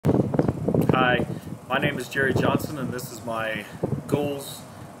Hi, my name is Jerry Johnson, and this is my goals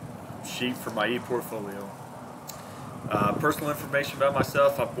sheet for my e-portfolio. Personal information about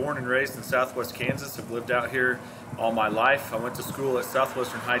myself: I'm born and raised in Southwest Kansas. I've lived out here all my life. I went to school at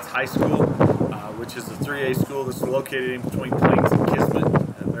Southwestern Heights High School, which is a 3A school that's located in between Plains and Kismet,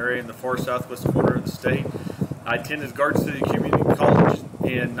 an area in the far southwest corner of the state. I attended Garden City Community College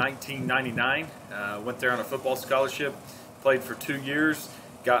in 1999. Went there on a football scholarship, played for 2 years,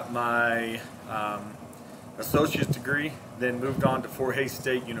 got my associate's degree, then moved on to Fort Hays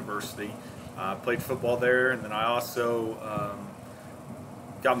State University. Played football there, and then I also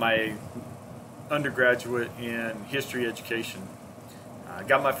got my undergraduate in history education.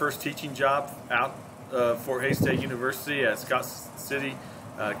 Got my first teaching job out of Fort Hays State University at Scott City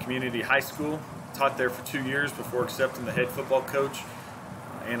Community High School. Taught there for 2 years before accepting the head football coach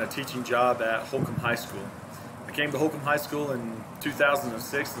and a teaching job at Holcomb High School. I came to Holcomb High School in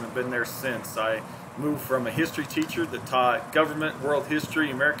 2006 and have been there since. I moved from a history teacher that taught government, world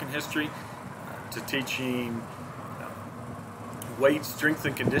history, American history, to teaching weight, strength,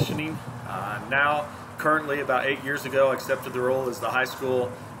 and conditioning. Now, currently, about 8 years ago, I accepted the role as the high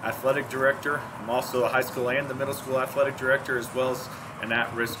school athletic director. I'm also a high school and the middle school athletic director, as well as an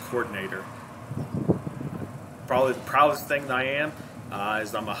at-risk coordinator. Probably the proudest thing that I am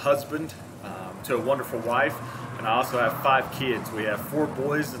is I'm a husband to a wonderful wife, and I also have 5 kids. We have 4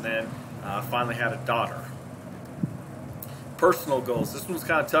 boys, and then finally had a daughter. Personal goals. This one's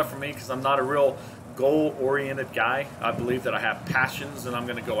kind of tough for me because I'm not a real goal-oriented guy. I believe that I have passions, and I'm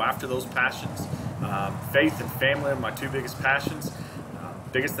going to go after those passions. Faith and family are my 2 biggest passions.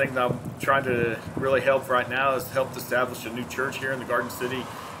 Biggest thing that I'm trying to really help right now is help establish a new church here in the Garden City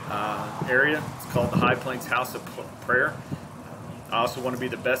area. It's called the High Plains House of Prayer. I also want to be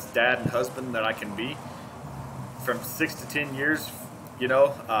the best dad and husband that I can be. From 6 to 10 years,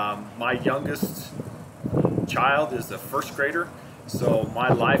 my youngest child is a first grader, so my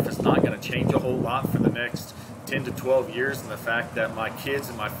life is not going to change a whole lot for the next 10 to 12 years, and the fact that my kids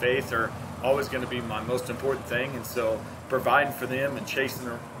and my faith are always going to be my most important thing, and so providing for them and chasing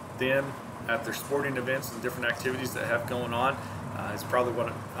them at their sporting events and different activities that have going on is probably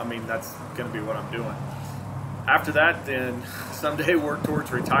that's going to be what I'm doing. After that, then someday work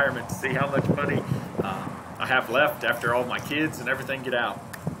towards retirement to see how much money I have left after all my kids and everything get out.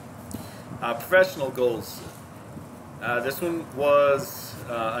 Professional goals. This one was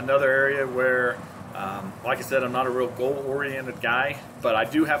another area where, like I said, I'm not a real goal-oriented guy, but I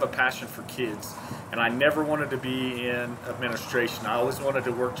do have a passion for kids, and I never wanted to be in administration. I always wanted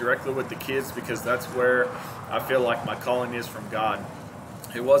to work directly with the kids because that's where I feel like my calling is from God.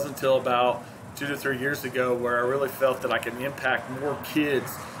 It wasn't until about 2 to 3 years ago where I really felt that I could impact more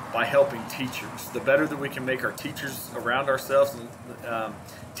kids by helping teachers. The better that we can make our teachers around ourselves and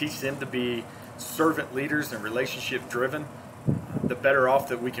teach them to be servant leaders and relationship driven, the better off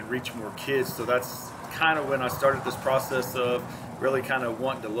that we can reach more kids. So that's kind of when I started this process of really kind of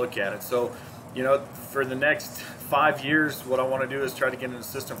wanting to look at it. So, for the next 5 years, what I want to do is try to get an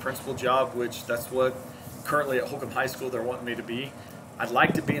assistant principal job, which that's what currently at Holcomb High School they're wanting me to be. I'd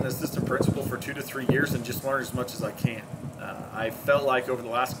like to be an assistant principal for 2 to 3 years and just learn as much as I can. I felt like over the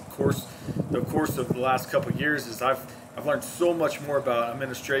course of the last couple of years is I've learned so much more about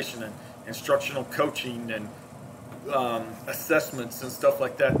administration and instructional coaching and assessments and stuff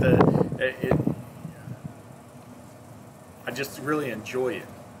like that I just really enjoy it.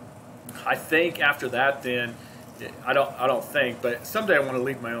 I think after that, then I don't think, but someday I want to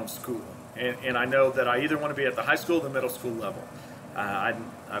lead my own school, and I know that I either want to be at the high school or the middle school level.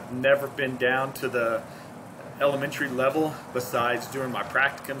 I've never been down to the elementary level besides doing my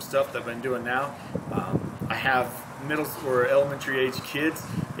practicum stuff that I've been doing now. I have middle or elementary age kids.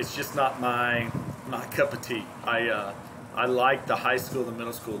 It's just not my cup of tea. I like the high school, the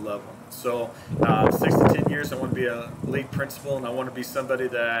middle school level. So 6 to 10 years I want to be a lead principal, and I want to be somebody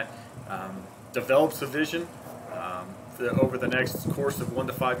that develops a vision over the next course of 1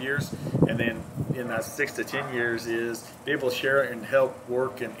 to 5 years, and then in that 6 to 10 years is be able to share it and help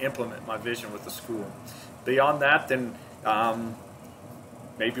work and implement my vision with the school. Beyond that, then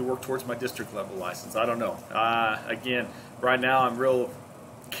maybe work towards my district level license. I don't know. Again, right now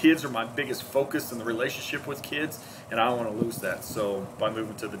kids are my biggest focus in the relationship with kids, and I don't want to lose that. So by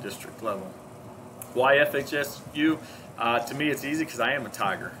moving to the district level. Why FHSU? To me, it's easy because I am a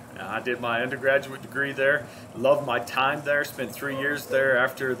Tiger. I did my undergraduate degree there. Loved my time there. Spent 3 years there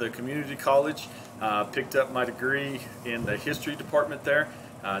after the community college. Picked up my degree in the history department there.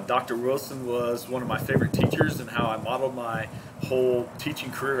 Dr. Wilson was one of my favorite teachers, and how I modeled my whole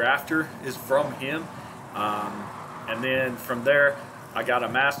teaching career after is from him. And then from there, I got a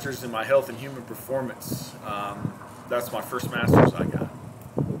master's in my health and human performance. That's my first master's I got.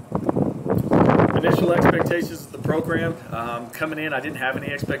 Initial expectations of the program. Coming in, I didn't have any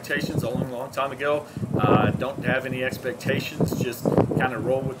expectations a long time ago. Don't have any expectations, just kind of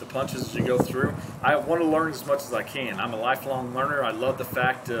roll with the punches as you go through. I want to learn as much as I can. I'm a lifelong learner. I love the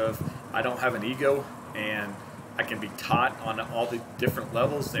fact of I don't have an ego, and I can be taught on all the different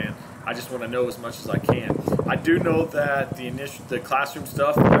levels, and I just want to know as much as I can. I do know that the classroom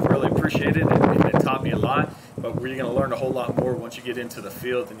stuff I've really appreciated, and it taught me a lot, but you're going to learn a whole lot more once you get into the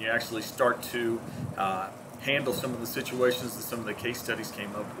field and you actually start to handle some of the situations that some of the case studies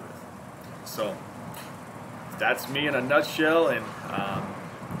came up with. So that's me in a nutshell, and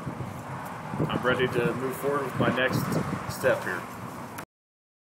I'm ready to move forward with my next step here.